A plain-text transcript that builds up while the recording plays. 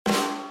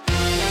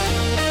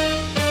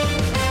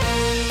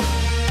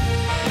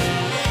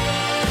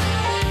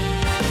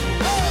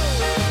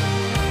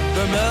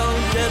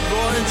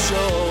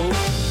Show.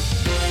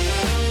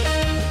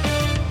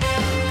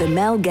 The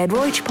Mel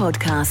Gedroych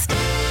Podcast.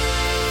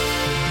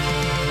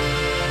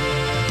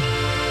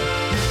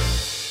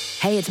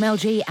 Hey, it's Mel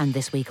G, and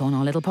this week on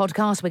our little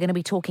podcast, we're going to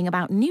be talking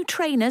about new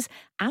trainers,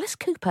 Alice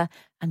Cooper,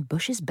 and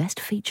Bush's best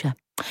feature.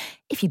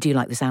 If you do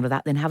like the sound of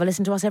that, then have a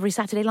listen to us every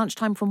Saturday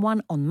lunchtime from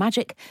 1 on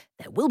Magic.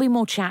 There will be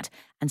more chat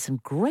and some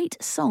great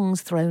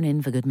songs thrown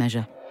in for good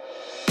measure.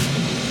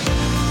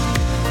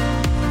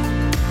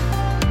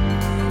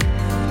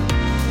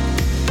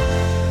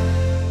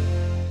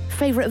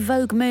 Favourite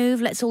Vogue move?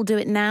 Let's all do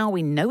it now.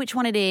 We know which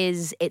one it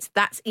is.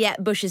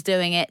 Bush is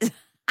doing it.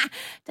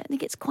 Don't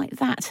think it's quite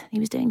that. He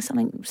was doing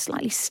something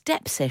slightly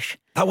steps-ish.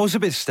 That was a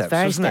bit steps,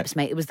 Very wasn't steps, it?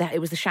 mate. It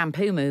was the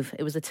shampoo move.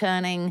 It was the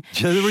turning,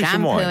 Do you know the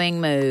reason why?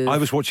 shampooing move. I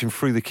was watching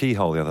Through the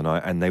Keyhole the other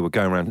night and they were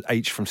going around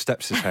H from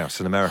Steps' house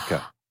in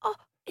America. Oh,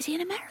 is he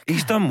in America?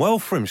 He's done well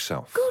for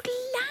himself. Good lad.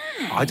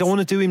 I don't want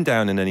to do him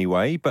down in any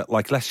way, but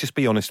let's just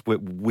be honest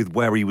with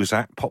where he was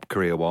at pop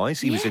career-wise.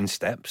 He was in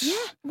Steps. Yeah.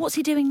 What's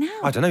he doing now?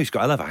 I don't know. He's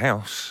got a love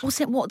house.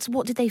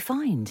 What did they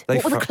find? They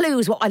What were the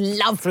clues? What I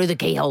love Through the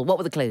Keyhole. What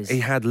were the clues? He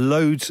had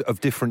loads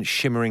of different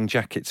shimmering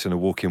jackets and a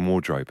walk-in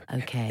wardrobe.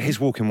 Okay. His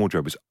walk-in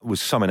wardrobe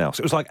was something else.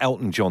 It was like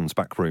Elton John's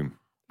back room.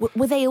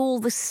 Were they all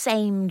the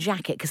same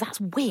jacket? Because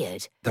that's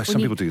weird. Some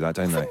people do that,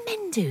 don't they? Often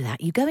men do that.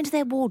 You go into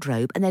their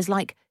wardrobe and there's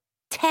like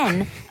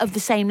 10 of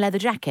the same leather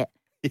jacket.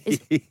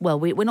 Well,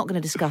 we're not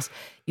going to discuss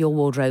your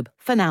wardrobe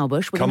for now,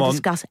 Bush. We're going to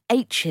discuss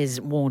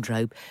H's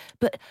wardrobe.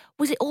 But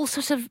was it all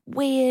sort of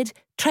weird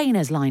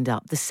trainers lined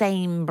up, the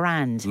same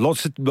brand?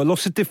 Lots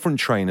of different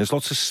trainers,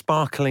 lots of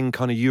sparkling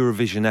kind of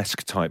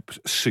Eurovision-esque type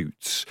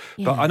suits.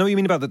 Yeah. But I know what you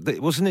mean about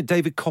that. Wasn't it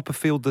David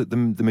Copperfield,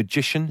 the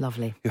magician?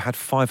 Lovely. Who had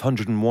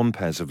 501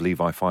 pairs of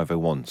Levi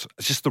 501s.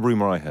 It's just the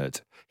rumour I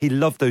heard. He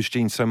loved those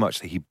jeans so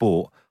much that he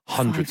bought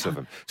hundreds of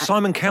them.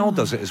 Simon Cowell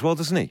does it as well,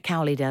 doesn't he?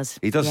 Cowley does.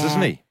 He does,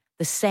 doesn't he?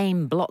 The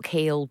same block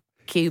heel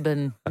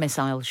Cuban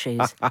missile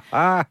shoes.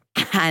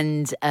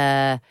 And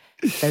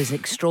those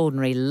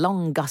extraordinary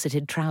long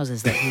gusseted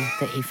trousers that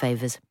he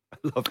favours.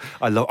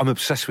 I'm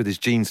obsessed with his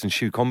jeans and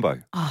shoe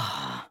combo.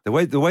 Oh. The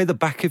way the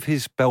back of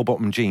his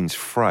bell-bottom jeans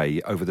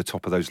fray over the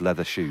top of those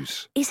leather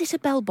shoes. Is it a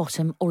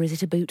bell-bottom or is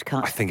it a boot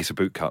cut? I think it's a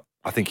boot cut.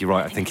 I think you're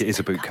right. I think it is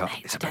a boot cut.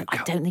 It's a boot cut.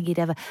 I don't think he'd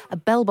ever... A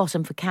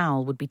bell-bottom for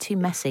Cowell would be too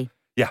messy.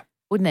 Yeah.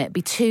 Wouldn't it?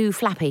 Be too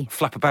flappy.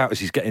 Flap about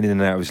as he's getting in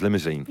and out of his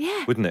limousine.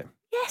 Yeah. Wouldn't it?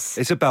 Yes.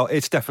 It's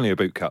definitely a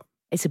boot cut.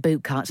 It's a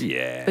boot cut.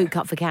 Yeah. Boot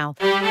cut for Cowell.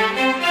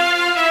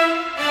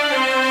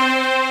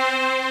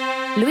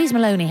 Louise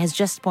Maloney has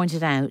just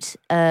pointed out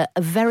a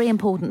very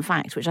important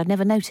fact, which I'd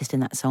never noticed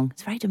in that song.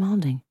 It's very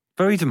demanding.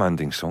 Very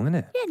demanding song, isn't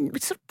it? Yeah,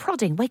 it's sort of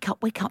prodding. Wake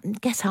up,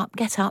 and get up.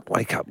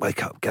 Wake up,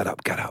 get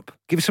up.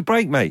 Give us a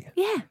break, mate.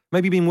 Yeah.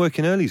 Maybe you've been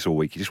working early all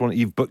week.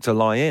 You've booked a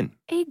lie in.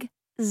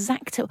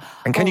 Exacto.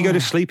 And can you go to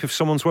sleep if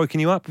someone's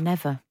woken you up?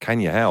 Never. Can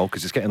you? Hell,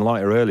 because it's getting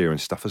lighter earlier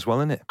and stuff as well,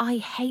 isn't it? I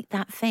hate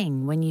that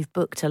thing when you've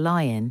booked a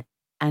lie-in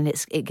and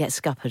it gets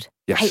scuppered.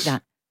 Yes. I hate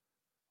that.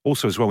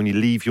 Also, as well, when you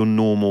leave your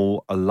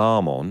normal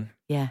alarm on,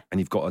 yeah, and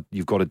you've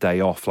got a day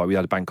off, like we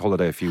had a bank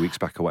holiday a few weeks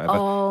back or whatever.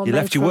 Oh, you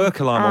left your work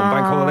alarm on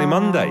bank holiday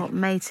Monday.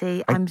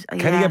 Matey, Can you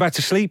get back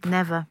to sleep?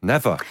 Never.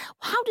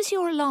 How does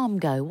your alarm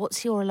go?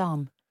 What's your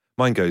alarm?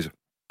 Mine goes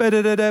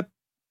ba-da-da-da,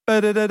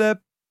 ba-da-da-da,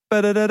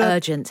 ba-da-da-da.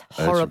 Urgent.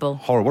 Horrible.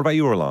 Horrible. What about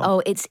your alarm?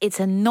 Oh, it's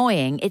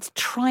annoying. It's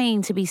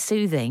trying to be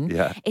soothing.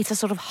 Yeah. It's a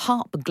sort of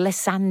harp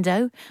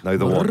glissando. No,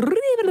 the one.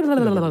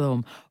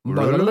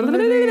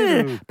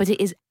 But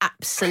it is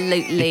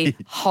absolutely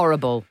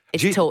horrible.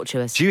 It's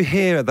tortuous. Do you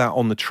hear that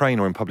on the train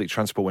or in public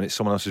transport when it's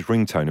someone else's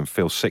ringtone and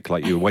feel sick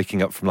like you're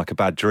waking up from like a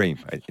bad dream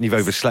and you've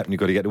overslept and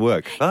you've got to get to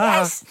work?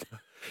 Yes.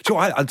 So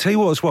I'll tell you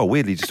what as well,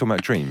 weirdly, just talking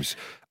about dreams,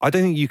 I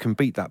don't think you can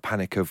beat that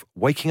panic of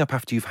waking up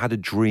after you've had a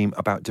dream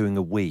about doing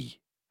a wee.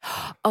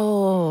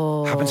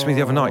 Oh. Happened to me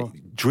the other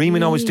night.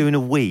 Dreaming I was doing a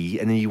wee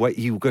and then you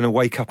were going to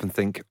wake up and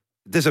think,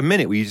 there's a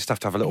minute where you just have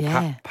to have a little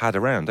pad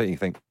around, don't you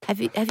think? Have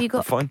you got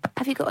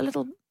a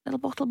little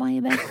bottle by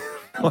your bed?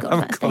 I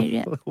haven't got a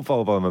little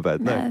bottle by my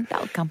bed, no.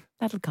 That'll come.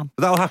 But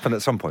that'll happen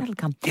at some point. That'll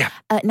come. Yeah.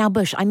 Now,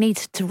 Bush, I need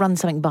to run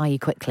something by you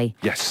quickly.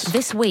 Yes.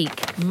 This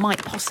week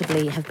might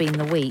possibly have been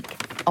the week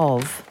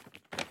of...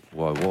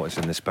 Whoa, what is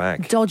in this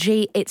bag?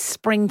 Dodgy, it's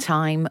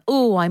springtime.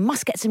 Oh, I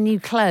must get some new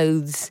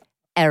clothes.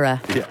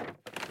 Error. Yeah.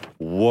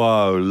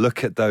 Whoa,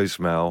 look at those,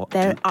 Mel.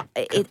 I've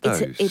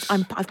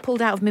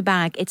pulled out of my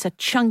bag. It's a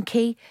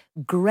chunky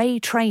grey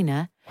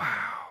trainer.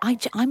 Wow.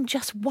 I'm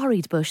just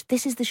worried, Bush.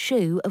 This is the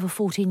shoe of a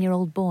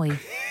 14-year-old boy.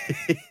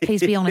 Please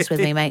be honest with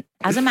me, mate.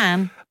 As a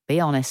man, be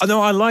honest. I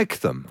know, I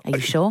like them. Are you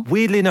sure?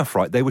 Weirdly enough,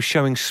 right, they were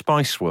showing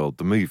Spice World,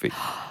 the movie.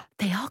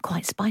 They are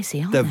quite spicy,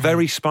 aren't They're they?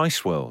 very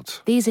Spice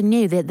World. These are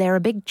new. They're a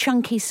big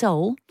chunky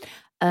sole.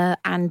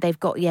 And they've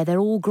got, they're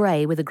all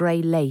grey with a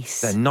grey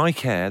lace. They're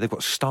Nike Air. They've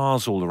got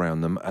stars all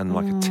around them and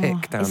like a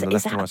tick down the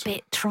left and right. Is that a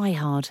bit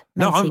try-hard?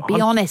 No,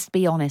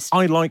 Be honest.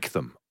 I like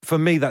them. For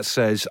me, that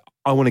says,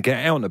 I want to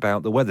get out and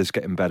about. The weather's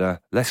getting better.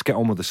 Let's get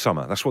on with the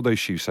summer. That's what those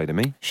shoes say to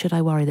me. Should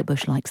I worry that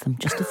Bush likes them?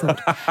 Just a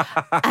thought.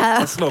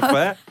 That's not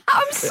fair.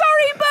 I'm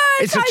sorry, Bush.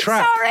 It's a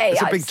trap. Sorry.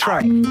 It's a big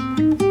trap.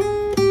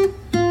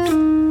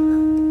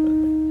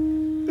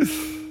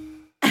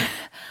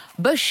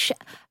 Bush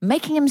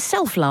making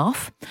himself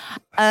laugh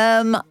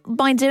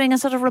by doing a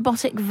sort of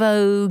robotic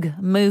Vogue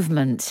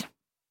movement.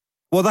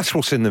 Well, that's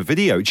what's in the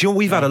video. Do you know,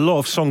 we've had a lot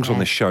of songs on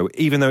this show,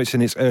 even though it's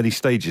in its early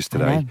stages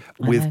today,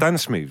 with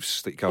dance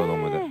moves that go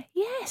along with it.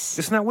 Yes.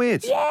 Isn't that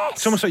weird? Yes.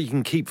 It's almost like you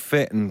can keep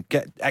fit and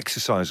get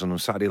exercise on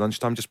Saturday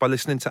lunchtime just by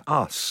listening to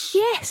us.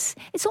 Yes.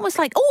 It's almost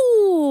like,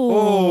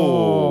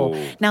 oh.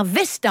 Now,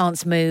 this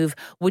dance move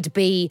would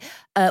be,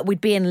 we'd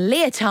be in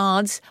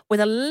leotards with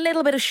a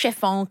little bit of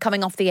chiffon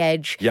coming off the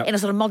edge in a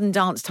sort of modern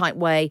dance type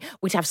way.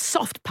 We'd have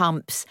soft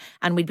pumps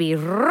and we'd be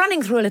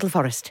running through a little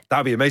forest.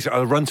 That'd be amazing.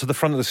 I'll run to the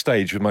front of the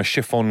stage with my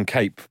chiffon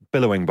cape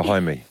billowing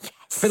behind me.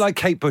 A bit like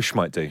Kate Bush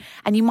might do.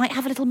 And you might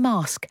have a little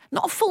mask.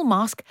 Not a full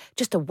mask,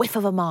 just a whiff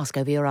of a mask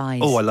over your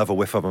eyes. Oh, I love a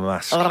whiff of a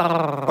mask.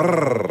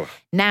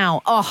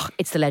 Now,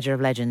 it's the Ledger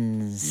of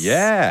Legends.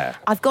 Yeah.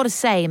 I've got to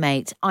say,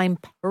 mate, I'm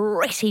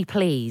pretty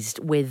pleased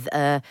with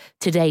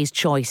today's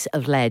choice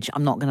of ledge.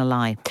 I'm not going to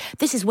lie.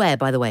 This is where,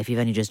 by the way, if you've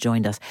only just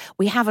joined us,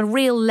 we have a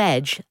real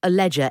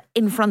ledger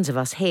in front of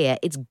us here.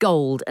 It's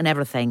gold and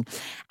everything.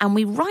 And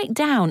we write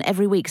down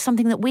every week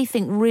something that we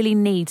think really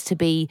needs to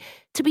be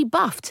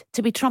buffed,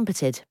 to be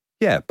trumpeted.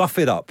 Yeah, buff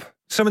it up.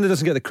 Someone that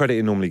doesn't get the credit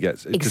it normally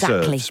gets. It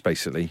deserves,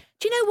 basically.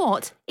 Do you know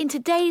what? In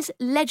today's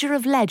Ledger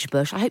of Ledge,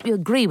 Bush, I hope you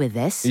agree with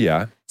this.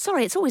 Yeah.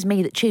 Sorry, it's always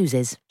me that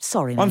chooses.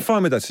 Sorry, mate. I'm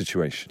fine with that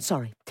situation.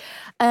 Sorry.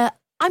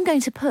 I'm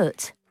going to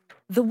put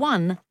the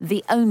one,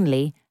 the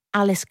only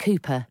Alice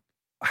Cooper.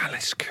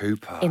 Alice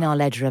Cooper. In our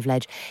Ledger of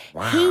Ledge.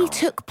 Wow. He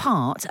took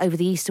part over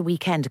the Easter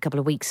weekend a couple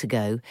of weeks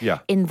ago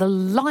in the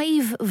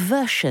live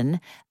version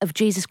of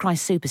Jesus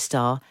Christ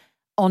Superstar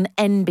on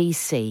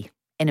NBC.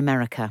 In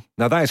America.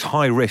 Now, that is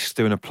high risk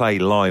doing a play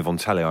live on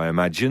telly, I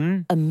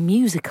imagine. A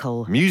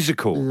musical.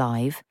 Musical.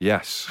 Live.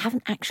 Yes.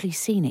 Haven't actually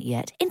seen it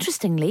yet.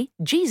 Interestingly,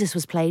 Jesus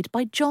was played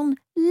by John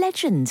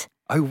Legend.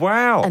 Oh,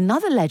 wow.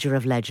 Another Ledger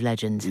of Ledge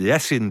legend.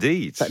 Yes,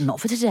 indeed. But not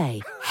for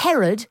today.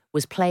 Herod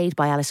was played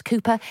by Alice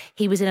Cooper.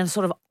 He was in a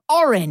sort of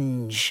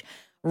orange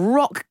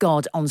rock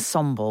god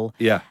ensemble.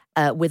 Yeah.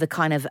 With a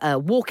kind of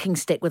walking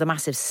stick with a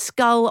massive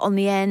skull on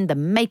the end. The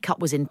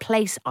makeup was in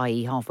place,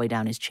 i.e. halfway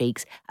down his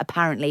cheeks.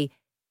 Apparently,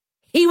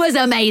 he was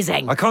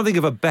amazing. I can't think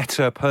of a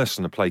better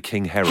person to play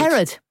King Herod.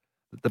 Herod.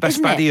 The best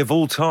Isn't baddie it? of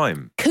all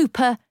time.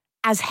 Cooper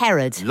as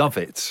Herod. Love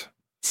it.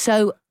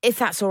 So, if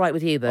that's all right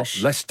with you,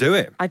 Bush. Let's do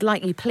it. I'd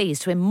like you, please,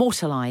 to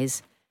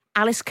immortalise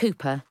Alice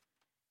Cooper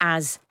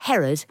as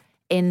Herod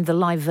in the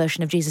live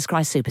version of Jesus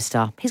Christ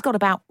Superstar. He's got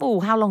about,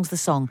 how long's the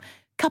song?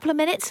 Couple of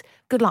minutes?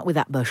 Good luck with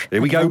that, Bush.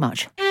 Here we go. Thank you very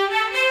much.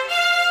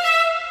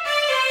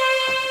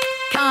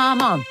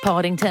 Come on,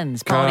 Poddington.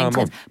 Come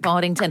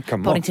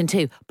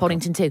 2,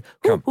 Poddington 2.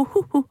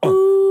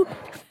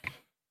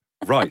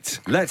 Right,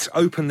 let's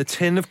open the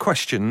tin of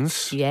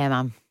questions. Yeah,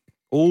 man.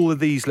 All of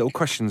these little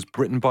questions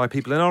written by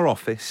people in our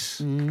office.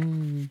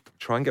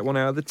 Try and get one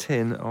out of the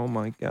tin. Oh,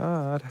 my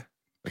God.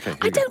 Okay.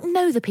 I don't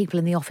know the people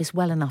in the office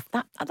well enough.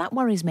 That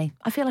worries me.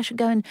 I feel I should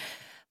go and,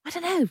 I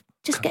don't know,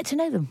 just get to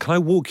know them. Can I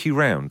walk you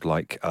round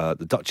like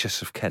the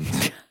Duchess of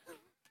Kent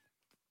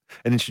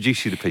and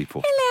introduce you to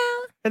people?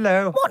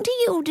 Hello. What do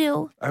you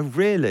do? Oh,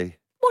 really?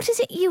 What is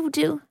it you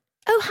do?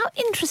 Oh, how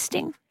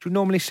interesting. Do you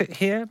normally sit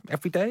here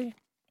every day?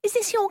 Is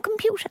this your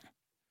computer?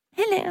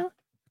 Hello.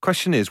 The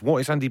question is, what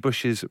is Andy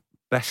Bush's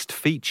best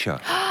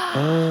feature?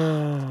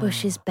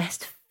 Bush's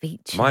best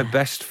feature. My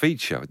best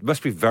feature. It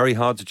must be very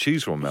hard to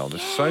choose one, Mel.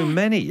 There's so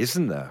many,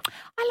 isn't there?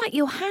 I like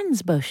your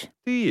hands, Bush.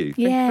 Do you? Thank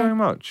you very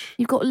much.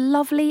 You've got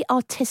lovely,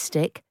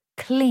 artistic,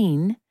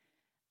 clean,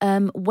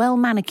 well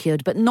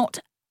manicured, but not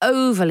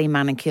overly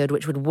manicured,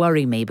 which would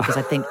worry me because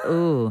I think,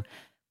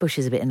 Bush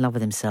is a bit in love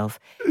with himself.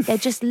 They're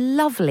just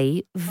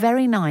lovely,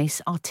 very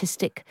nice,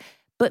 artistic,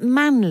 but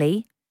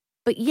manly,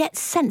 but yet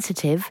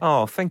sensitive.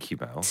 Oh, thank you,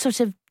 Mel. Sort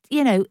of,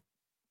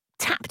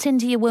 tapped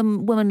into your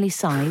womanly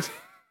side.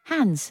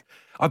 Hands.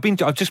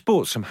 I've just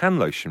bought some hand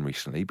lotion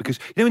recently because,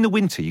 in the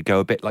winter you go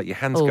a bit like your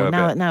hands go a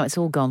bit. Now it's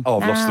all gone. Oh,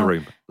 I've lost the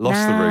room.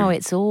 Now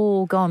it's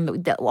all gone.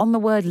 On the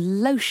word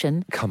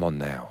lotion. Come on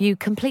now. You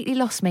completely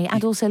lost me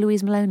and also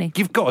Louise Maloney.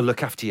 You've got to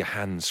look after your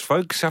hands,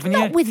 folks, haven't you?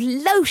 Not with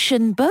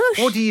lotion, Bush.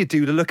 What do you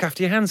do to look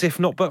after your hands if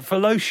not but for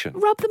lotion?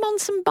 Rub them on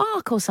some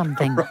bark or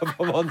something. Rub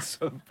them on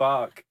some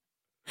bark.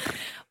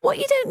 What,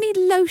 you don't need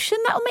lotion?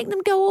 That'll make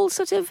them go all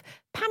sort of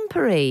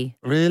pampery.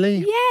 Really?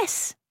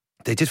 Yes.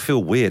 They did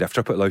feel weird after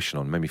I put lotion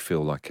on. It made me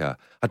feel like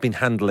I'd been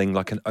handling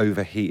like an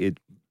overheated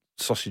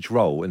sausage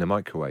roll in a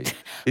microwave.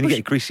 Didn't you get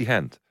a greasy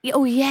hand?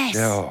 Oh, yes.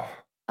 Yeah.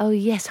 Oh,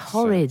 yes,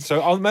 horrid. So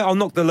I'll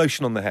knock the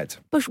lotion on the head.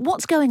 Bush,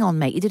 what's going on,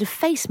 mate? You did a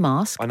face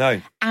mask. I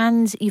know.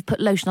 And you've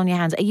put lotion on your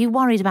hands. Are you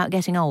worried about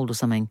getting old or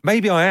something?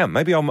 Maybe I am.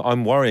 Maybe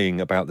I'm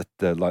worrying about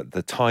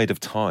the tide of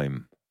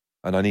time.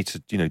 And I need to,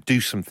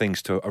 do some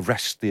things to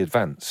arrest the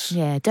advance.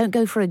 Yeah, don't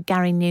go for a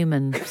Gary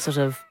Newman sort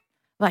of...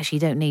 Well, actually,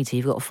 you don't need to.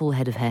 You've got a full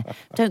head of hair.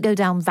 Don't go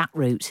down that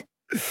route.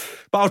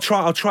 But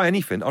I'll try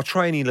anything. I'll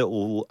try any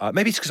little.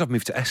 Maybe it's because I've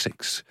moved to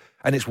Essex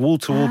and it's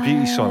wall-to-wall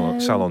beauty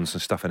salons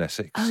and stuff in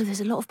Essex. Oh,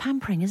 there's a lot of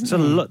pampering, isn't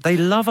there? They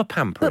love a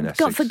pamper in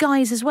Essex. For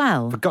guys as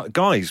well? For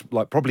guys,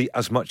 like probably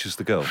as much as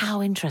the girls. How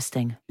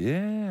interesting.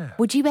 Yeah.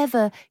 Would you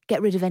ever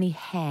get rid of any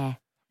hair?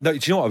 No, do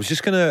you know what? I was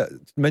just going to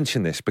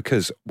mention this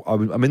because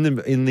I'm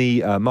in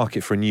the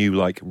market for a new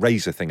like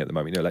razor thing at the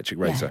moment, electric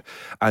razor.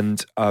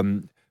 And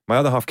my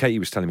other half, Katie,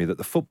 was telling me that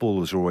the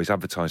footballers are always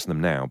advertising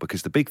them now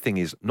because the big thing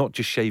is not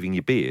just shaving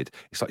your beard;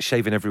 it's like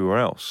shaving everywhere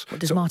else.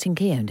 What, does Martin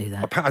Keown do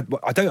that?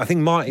 I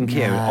think Martin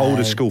Keown,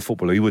 older school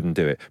footballer, he wouldn't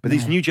do it. But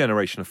these new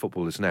generation of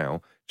footballers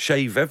now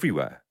shave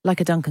everywhere, like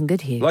a Duncan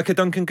Goodhue.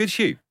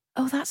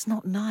 Oh, that's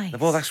not nice.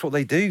 Well, that's what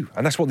they do,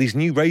 and that's what these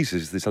new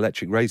razors, these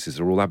electric razors,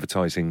 are all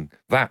advertising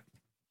that.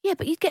 Yeah,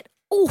 but you'd get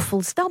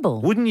awful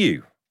stubble, wouldn't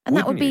you? And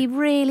that would be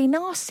really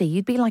nasty.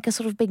 You'd be like a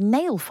sort of big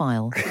nail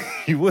file.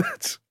 You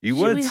would. It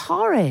would be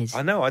horrid.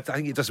 I know. I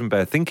think it doesn't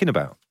bear thinking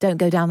about. Don't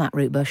go down that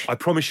route, Bush. I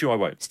promise you I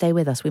won't. Stay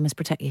with us. We must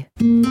protect you.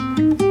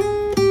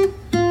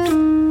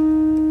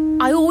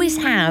 I always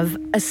have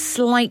a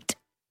slight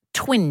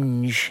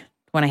twinge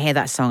when I hear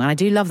that song. And I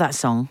do love that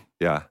song.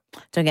 Yeah.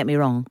 Don't get me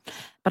wrong.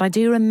 But I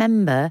do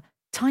remember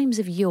times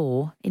of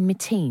yore in my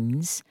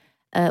teens,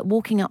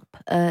 walking up,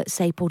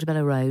 say,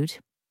 Portobello Road,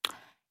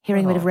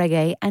 hearing a bit of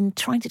reggae and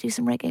trying to do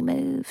some reggae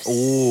moves.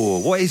 Oh,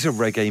 what is a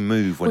reggae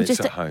move when it's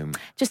at home?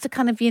 Just a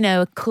kind of,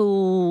 a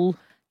cool,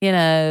 like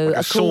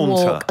a cool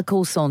walk, a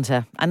cool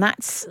saunter. And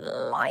that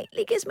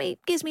slightly gives me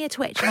a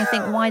twitch. And I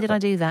think, why did I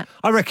do that?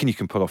 I reckon you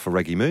can pull off a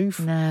reggae move.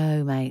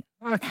 No, mate.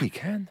 I reckon you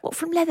can. What,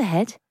 from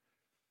Leatherhead?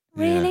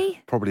 Really? Yeah,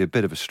 probably a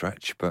bit of a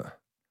stretch, but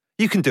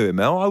you can do it,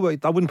 Mel. I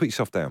wouldn't put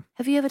yourself down.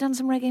 Have you ever done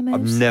some reggae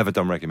moves? I've never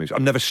done reggae moves.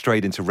 I've never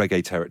strayed into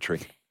reggae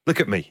territory. Look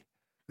at me.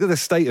 Look at the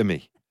state of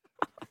me.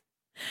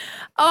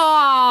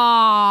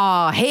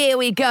 Oh, here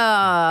we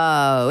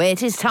go.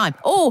 It is time.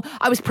 Oh,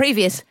 I was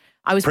previous.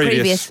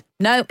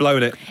 No.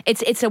 Blown it.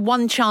 It's a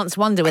one chance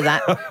wonder with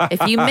that.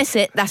 If you miss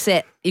it, that's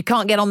it. You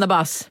can't get on the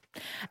bus.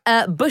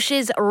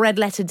 Bush's Red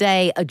Letter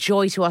Day, a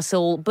joy to us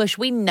all. Bush,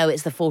 we know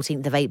it's the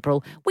 14th of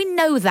April. We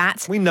know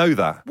that.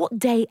 What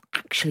day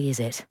actually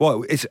is it?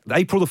 Well, it's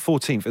April the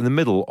 14th, in the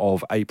middle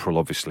of April,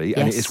 obviously,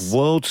 and it is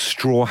World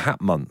Straw Hat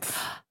Month.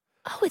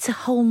 Oh, it's a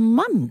whole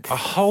month. A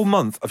whole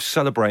month of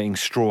celebrating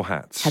straw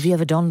hats. Have you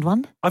ever donned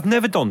one? I've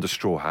never donned a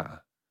straw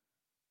hat.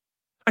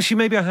 Actually,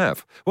 maybe I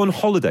have. Well, on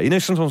holiday.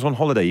 Sometimes on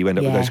holiday you end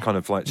up with those kind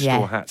of like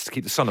straw hats to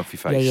keep the sun off your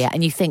face. Yeah.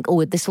 And you think,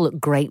 oh, this will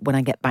look great when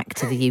I get back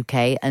to the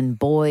UK. And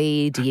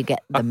boy, do you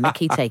get the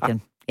mickey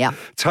taken. Yeah.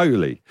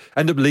 Totally.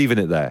 End up leaving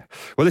it there.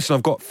 Well, listen,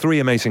 I've got 3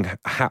 amazing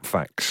hat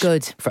facts.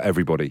 Good. For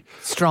everybody.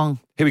 Strong.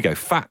 Here we go.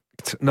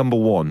 Fact number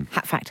 1.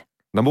 Hat fact.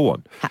 Number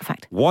 1. Hat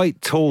fact.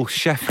 White tall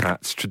chef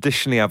hats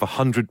traditionally have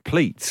 100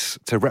 pleats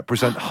to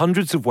represent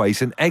hundreds of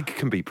ways an egg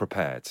can be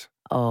prepared.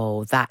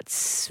 Oh,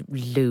 that's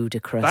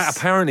ludicrous. That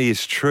apparently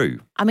is true.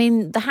 I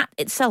mean, the hat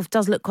itself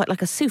does look quite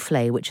like a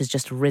souffle, which has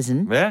just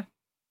risen. Yeah.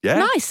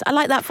 Yeah. Nice. I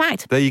like that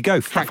fact. There you go.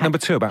 Fact number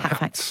 2 about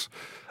hats.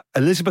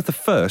 Elizabeth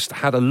I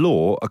had a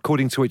law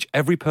according to which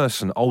every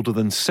person older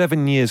than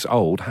 7 years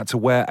old had to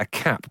wear a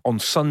cap on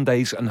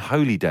Sundays and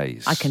holy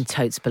days. I can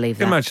totes believe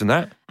that. Imagine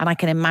that. And I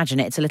can imagine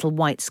it. It's a little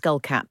white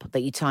skull cap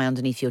that you tie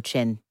underneath your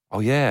chin.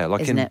 Oh, yeah,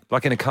 like in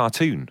a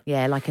cartoon.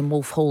 Yeah, like in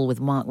Wolf Hall with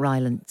Mark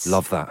Rylance.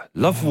 Love that.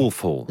 Love Wolf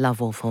Hall. Love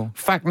Wolf Hall.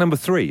 Fact number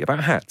 3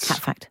 about hats. Hat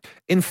fact.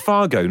 In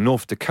Fargo,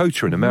 North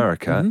Dakota in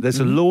America, there's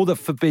a law that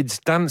forbids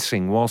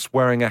dancing whilst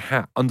wearing a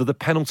hat under the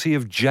penalty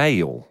of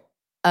jail.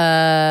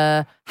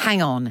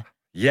 Hang on.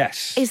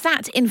 Yes. Is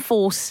that in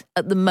force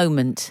at the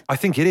moment? I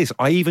think it is.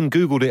 I even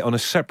Googled it on a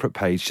separate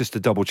page just to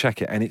double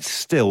check it, and it's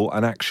still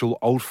an actual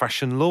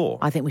old-fashioned law.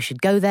 I think we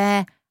should go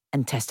there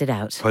and test it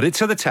out. Put it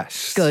to the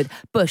test. Good.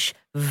 Bush,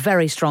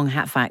 very strong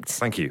hat facts.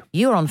 Thank you.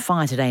 You're on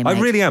fire today, mate. I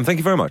really am. Thank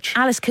you very much.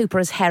 Alice Cooper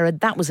as Herod,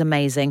 that was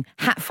amazing.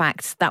 Hat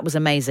facts, that was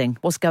amazing.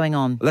 What's going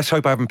on? Let's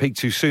hope I haven't peaked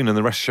too soon and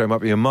the rest of the show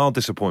might be a mild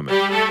disappointment.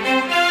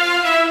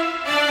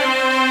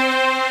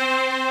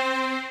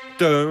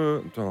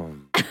 Dun,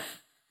 dun.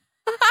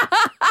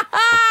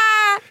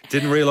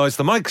 Didn't realise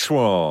the mics were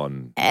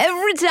on.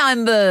 Every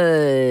time,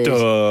 Bush.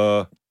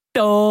 Duh.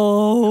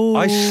 Duh.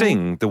 I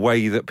sing the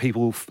way that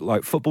people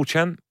like football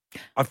chant.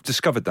 I've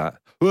discovered that.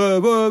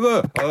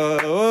 Forever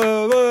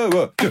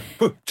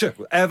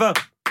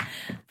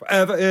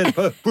in.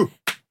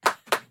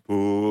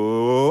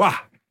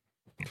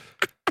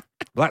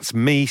 That's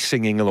me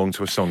singing along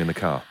to a song in the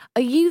car.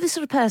 Are you the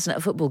sort of person at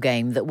a football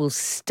game that will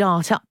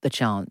start up the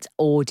chant,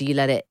 or do you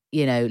let it,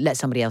 let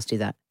somebody else do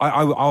that?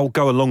 I'll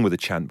go along with the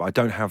chant, but I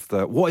don't have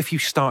the... What if you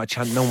start a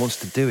chant, no one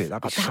wants to do it?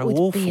 That'd be so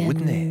awful,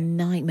 wouldn't it?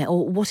 Nightmare.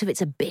 Or what if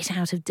it's a bit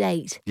out of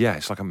date? Yeah,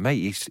 it's like a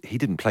mate, he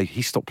didn't play,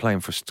 he stopped playing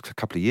for a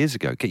couple of years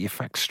ago. Get your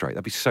facts straight.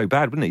 That'd be so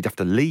bad, wouldn't it? You'd have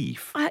to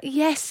leave.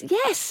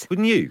 Yes.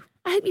 Wouldn't you?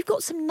 I hope you've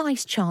got some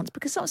nice chants,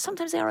 because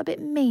sometimes they are a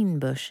bit mean,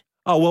 Bush.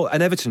 Oh, well,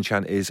 an Everton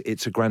chant is,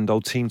 it's a grand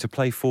old team to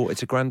play for,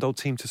 it's a grand old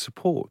team to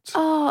support.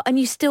 Oh, and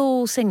you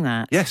still sing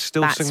that? Yes,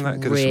 sing that. That's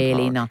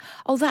really nice.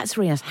 Oh, that's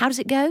really nice. How does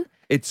it go?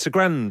 It's a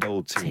grand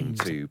old team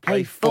to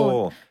play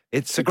for.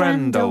 It's a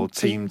grand old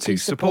team to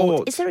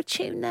support. Is there a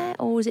tune there,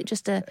 or is it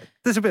just a...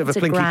 There's a bit of a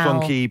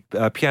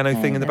plinky-plonky piano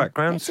thing in the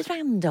background. It's a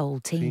grand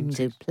old team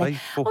to play.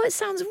 Oh, it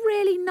sounds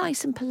really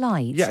nice and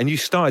polite. Yeah, and you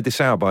started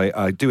this out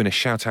by doing a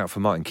shout-out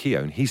for Martin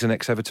Keown. He's an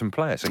ex-Everton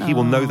player, so he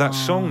will know that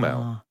song,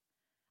 Mel.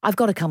 I've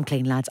got to come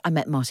clean, lads. I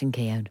met Martin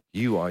Keown.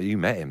 You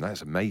met him.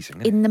 That's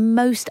amazing, in the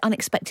most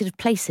unexpected of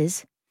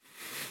places.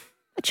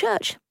 A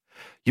church.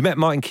 You met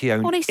Martin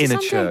Keown in a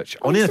church.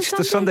 On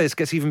Easter Sunday, it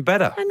gets even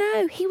better. I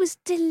know. He was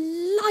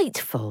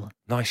delightful.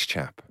 Nice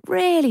chap.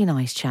 Really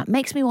nice chap.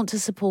 Makes me want to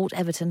support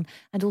Everton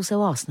and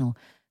also Arsenal,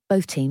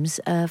 both teams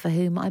for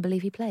whom I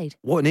believe he played.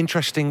 What an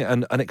interesting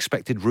and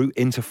unexpected route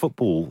into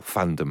football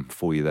fandom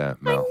for you there,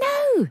 Mel. I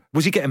know.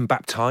 Was he getting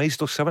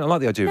baptised or something? I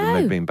like the idea of him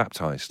maybe being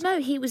baptised. No,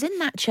 he was in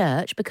that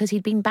church because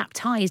he'd been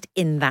baptised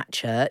in that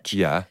church.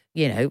 Yeah.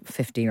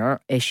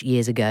 50-ish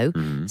years ago.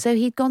 Mm. So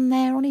he'd gone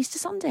there on Easter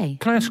Sunday.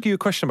 Can I ask you a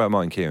question about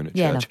Martin Keown at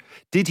church? No.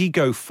 Did he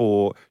go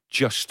for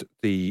just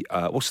the,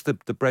 what's the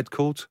bread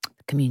called?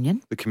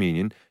 Communion. The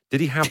communion.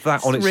 Did he have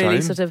that on its really own?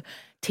 Really sort of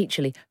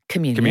teacherly.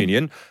 Communion.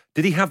 Communion.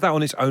 Did he have that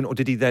on its own, or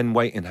did he then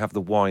wait and have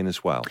the wine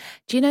as well?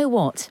 Do you know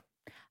what?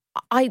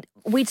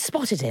 We'd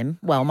spotted him.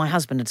 Well, my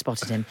husband had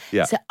spotted him.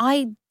 Yeah. So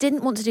I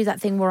didn't want to do that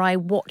thing where I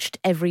watched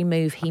every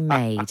move he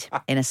made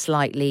in a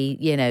slightly,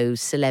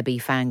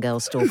 celebby, fangirl,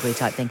 stalkery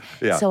type thing.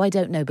 Yeah. So I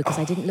don't know because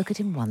I didn't look at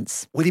him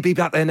once. Will he be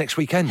back there next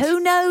weekend? Who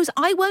knows?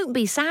 I won't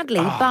be,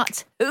 sadly,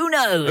 but who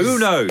knows? Who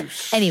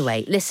knows?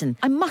 Anyway, listen,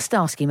 I must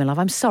ask you, my love,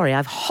 I'm sorry,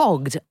 I've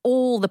hogged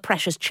all the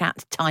precious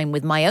chat time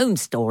with my own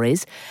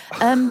stories.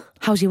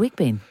 How's your week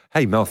been?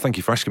 Hey, Mel, thank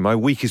you for asking. My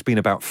week has been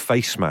about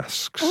face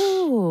masks.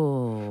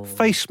 Oh.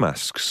 Face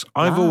masks.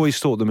 I've always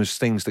thought them as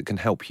things that can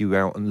help you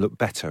out and look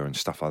better and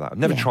stuff like that. I've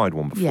never tried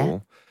one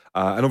before.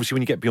 Yeah. And obviously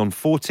when you get beyond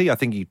 40, I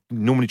think you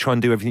normally try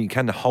and do everything you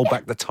can to hold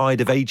back the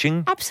tide of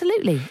ageing.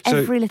 Absolutely. So,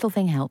 every little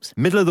thing helps.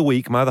 Middle of the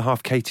week, my other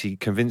half, Katie,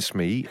 convinced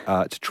me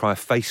to try a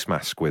face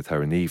mask with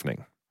her in the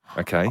evening.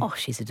 Okay. Oh,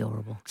 she's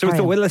adorable. So we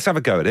thought, well, let's have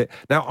a go at it.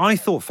 Now, I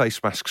thought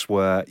face masks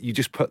were, you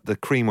just put the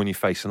cream on your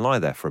face and lie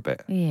there for a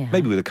bit. Yeah.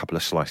 Maybe with a couple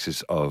of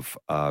slices of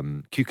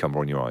cucumber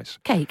on your eyes.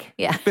 Cake,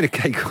 yeah. A bit of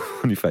cake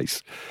on your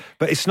face.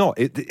 But it's not.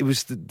 It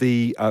was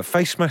the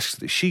face mask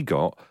that she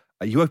got.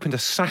 You opened a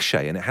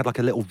sachet and it had like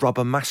a little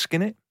rubber mask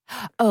in it.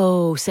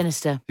 Oh,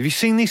 sinister. Have you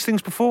seen these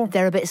things before?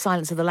 They're a bit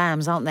Silence of the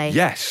Lambs, aren't they?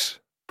 Yes.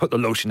 Put the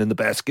lotion in the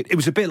basket. It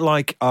was a bit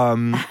like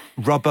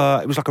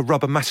rubber. It was like a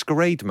rubber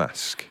masquerade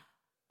mask.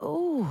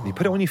 Oh. You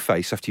put it on your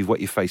face after you've wet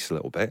your face a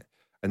little bit,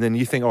 and then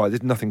you think, all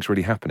right, nothing's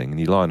really happening, and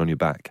you're lying on your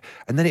back,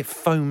 and then it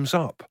foams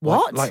up.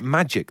 What? Like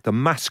magic. The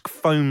mask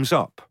foams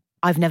up.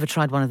 I've never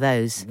tried one of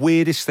those.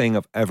 Weirdest thing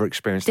I've ever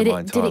experienced in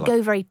my entire life. Did it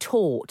go very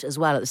taut as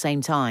well at the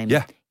same time?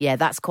 Yeah. Yeah,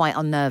 that's quite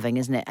unnerving,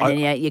 isn't it? And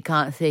then you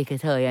can't think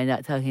at all, you're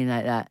not talking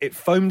like that. It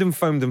foamed and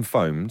foamed and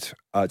foamed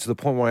to the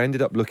point where I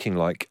ended up looking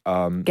like...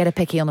 Get a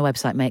picky on the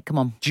website, mate, come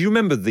on. Do you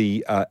remember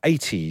the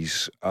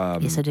 80s...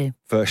 yes, I do.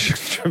 Version?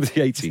 Do you remember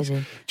the 80s? Yes, I do.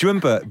 Do you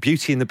remember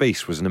Beauty and the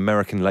Beast was an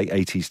American late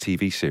 80s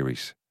TV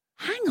series?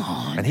 Hang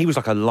on. And he was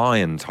like a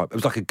lion type. It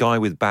was like a guy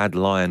with bad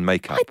lion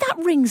makeup. That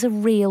rings a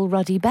real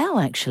ruddy bell,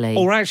 actually.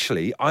 Or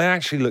actually, I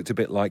actually looked a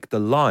bit like the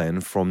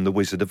lion from The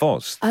Wizard of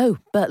Oz. Oh,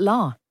 Bert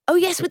Lahr. Oh,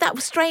 yes, with that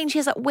strange, he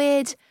has that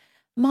weird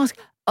mask.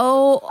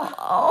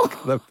 Oh.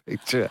 The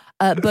picture.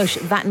 Bush,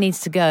 that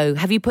needs to go.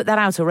 Have you put that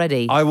out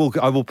already? I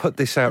will put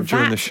this out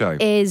during the show.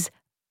 That is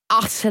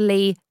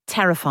utterly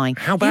terrifying.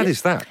 How bad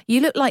is that?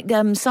 You look like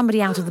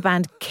somebody out of the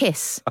band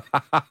Kiss.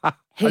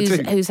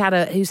 Who's had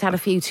a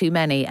few too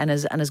many and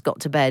has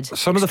got to bed.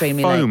 Some of the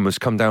foam has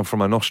come down from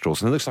my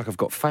nostrils and it looks like I've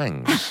got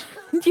fangs.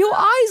 Your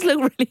eyes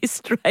look really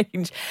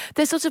strange.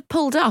 They're sort of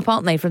pulled up,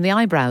 aren't they, from the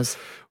eyebrows?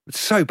 It's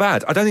so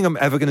bad. I don't think I'm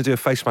ever going to do a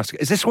face mask.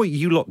 Is this what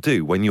you lot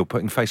do when you're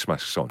putting face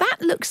masks on?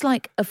 That looks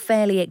like a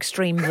fairly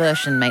extreme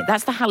version, mate.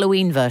 That's the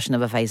Halloween version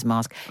of a face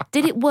mask.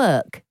 Did it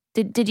work?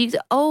 Did you?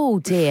 Oh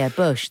dear,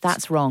 Bush,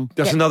 that's wrong.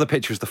 There's another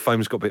picture as the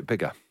foam's got a bit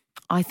bigger.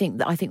 I think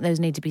those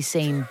need to be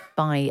seen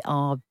by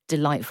our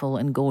delightful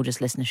and gorgeous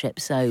listenership.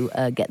 So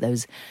get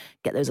those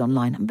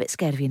online. I'm a bit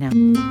scared of you now.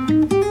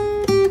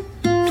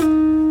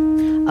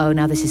 Oh,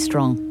 now this is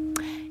strong.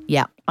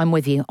 Yeah, I'm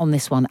with you on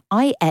this one.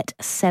 I ate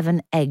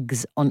 7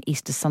 eggs on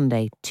Easter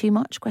Sunday. Too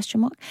much? ?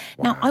 Wow.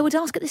 Now, I would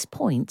ask at this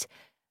point,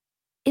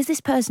 is this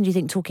person, do you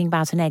think, talking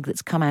about an egg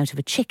that's come out of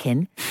a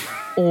chicken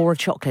or a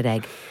chocolate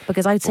egg?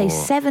 Because I would say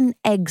 7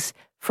 eggs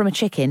from a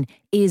chicken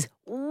is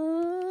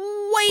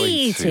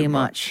way too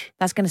much.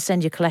 That's going to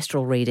send your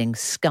cholesterol reading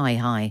sky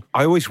high.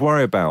 I always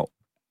worry about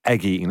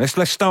egg eating.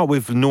 Let's start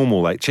with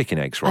normal chicken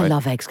eggs, right? I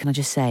love eggs, can I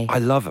just say? I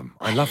love them.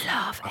 I love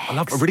eggs.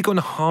 I've really got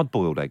into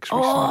hard-boiled eggs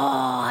recently.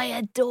 Oh, I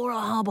adore a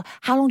hard-boiled.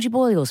 How long do you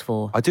boil yours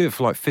for? I do it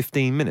for like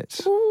 15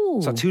 minutes. Ooh.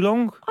 Is that too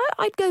long?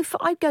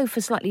 I'd go for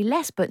slightly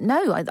less, but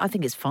no, I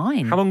think it's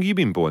fine. How long have you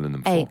been boiling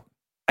them for?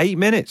 8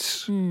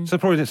 minutes. So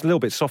probably it's a little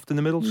bit soft in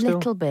the middle still?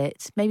 Little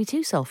bit. Maybe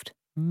too soft.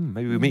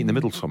 Maybe we meet in the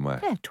middle somewhere.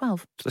 Yeah,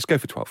 12. So let's go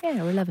for 12.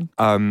 Yeah, or 11.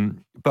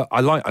 But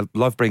I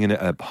love bringing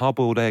a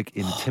hard-boiled egg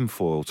in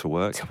tinfoil to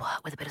work. To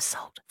work with a bit of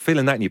salt.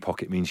 Feeling that in your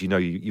pocket means you're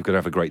going to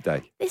have a great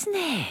day. Isn't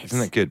it? Isn't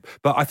that good?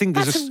 But I think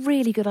that's a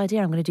really good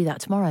idea. I'm going to do that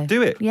tomorrow.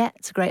 Do it. Yeah,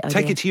 it's a great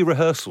idea. Take it to your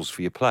rehearsals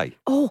for your play.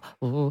 Oh.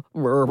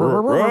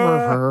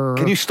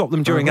 Can you stop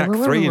them during Act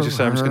 3 and just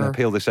say, I'm just going to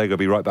peel this egg, I'll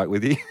be right back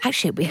with you?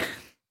 Actually,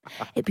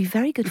 it'd be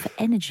very good for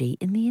energy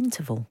in the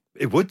interval.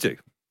 It would do.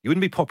 You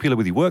wouldn't be popular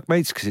with your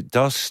workmates because it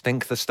does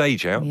stink the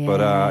stage out,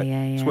 but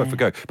it's worth a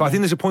go. But I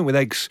think there's a point with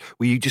eggs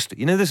where you just,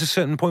 there's a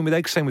certain point with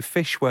eggs, same with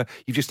fish, where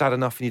you've just had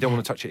enough and you don't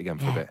want to touch it again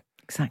for a bit.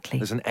 Exactly.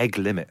 There's an egg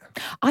limit.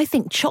 I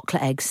think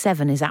chocolate eggs,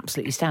 7 is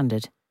absolutely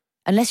standard.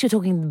 Unless you're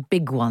talking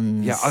big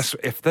ones. Yeah,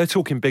 if they're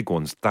talking big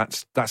ones,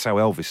 that's how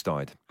Elvis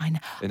died. I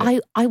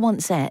know. I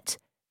once ate,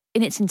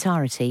 in its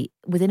entirety,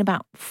 within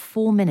about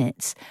 4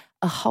 minutes,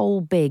 a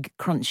whole big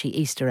crunchy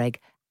Easter egg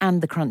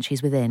and the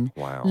crunchies within.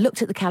 Wow.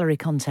 Looked at the calorie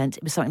content,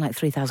 it was something like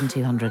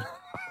 3,200.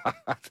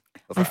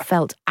 I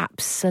felt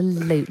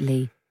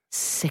absolutely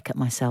sick at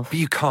myself. But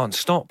you can't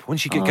stop.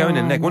 Once you get going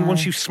in an egg,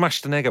 once you've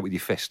smashed an egg up with your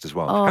fist as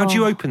well. How do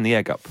you open the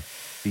egg up?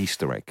 The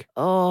Easter egg.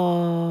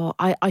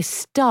 I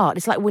start,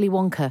 it's like Willy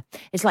Wonka.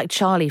 It's like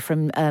Charlie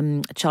from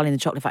Charlie and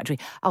the Chocolate Factory.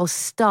 I'll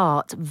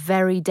start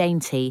very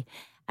dainty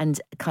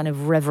and kind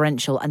of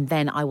reverential, and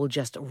then I will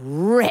just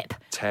rip.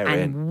 Tear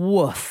and in.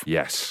 Woof.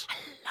 Yes. I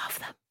love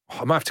them.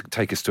 I might have to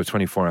take us to a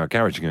 24-hour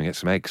garage and go and get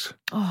some eggs.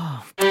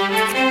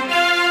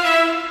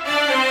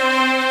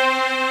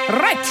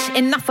 Right,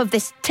 enough of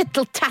this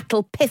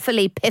tittle-tattle,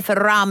 piffily,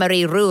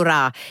 pifferamery,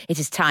 rura. It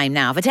is time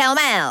now for Tell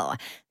Mel.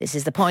 This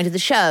is the point of the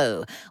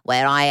show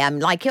where I am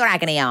like your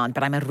agony aunt,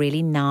 but I'm a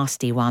really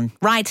nasty one.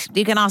 Right,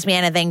 you can ask me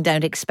anything,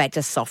 don't expect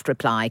a soft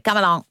reply. Come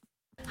along.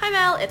 Hi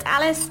Mel, it's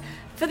Alice.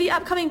 For the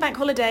upcoming bank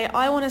holiday,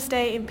 I want to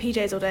stay in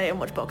PJs all day and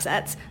watch box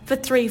sets for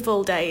 3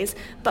 full days.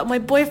 But my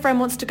boyfriend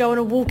wants to go on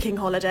a walking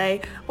holiday.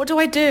 What do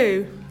I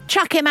do?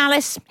 Chuck him,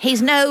 Alice.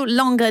 He's no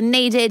longer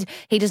needed.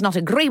 He does not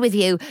agree with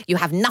you. You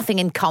have nothing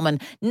in common.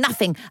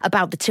 Nothing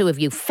about the two of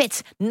you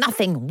fits.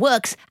 Nothing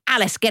works.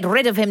 Alice, get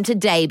rid of him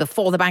today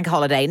before the bank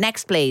holiday.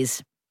 Next,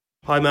 please.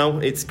 Hi Mel,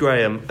 it's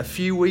Graham. A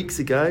few weeks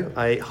ago,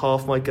 I ate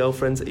half my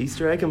girlfriend's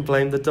Easter egg and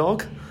blamed the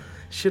dog.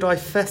 Should I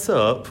fess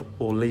up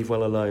or leave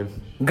well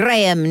alone?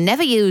 Graham,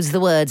 never use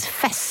the words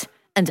fess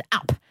and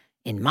up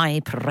in my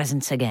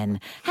presence again.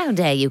 How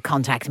dare you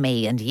contact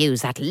me and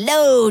use that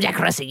low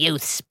decorous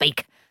youth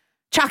speak?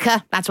 Chuck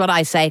her, that's what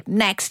I say.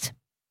 Next.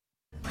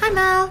 Hi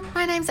Mel,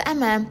 my name's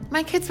Emma.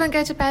 My kids won't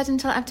go to bed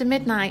until after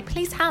midnight.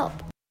 Please help.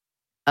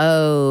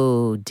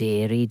 Oh,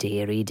 dearie,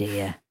 dearie,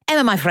 dear.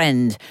 Emma, my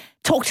friend,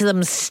 talk to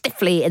them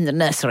stiffly in the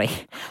nursery.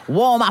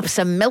 Warm up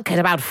some milk at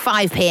about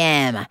 5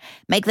 p.m.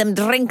 Make them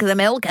drink the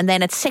milk, and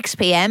then at 6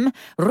 p.m,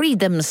 read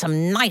them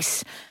some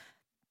nice,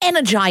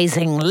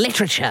 energising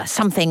literature,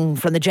 something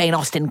from the Jane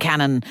Austen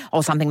canon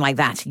or something like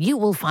that. You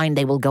will find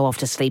they will go off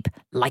to sleep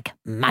like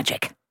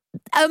magic.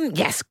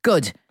 Yes,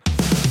 good.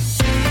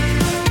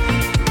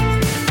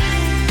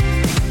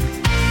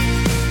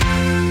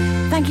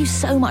 Thank you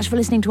so much for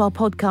listening to our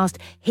podcast.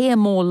 Hear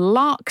more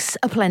larks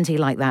aplenty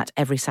like that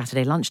every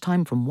Saturday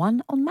lunchtime from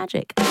 1 on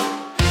Magic. The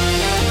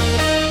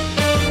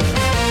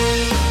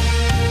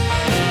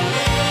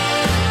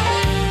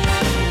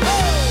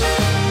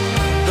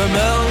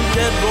Mel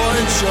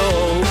Gedroych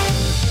Show.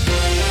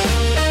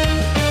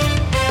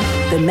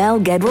 The Mel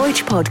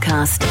Gedroych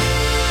Podcast.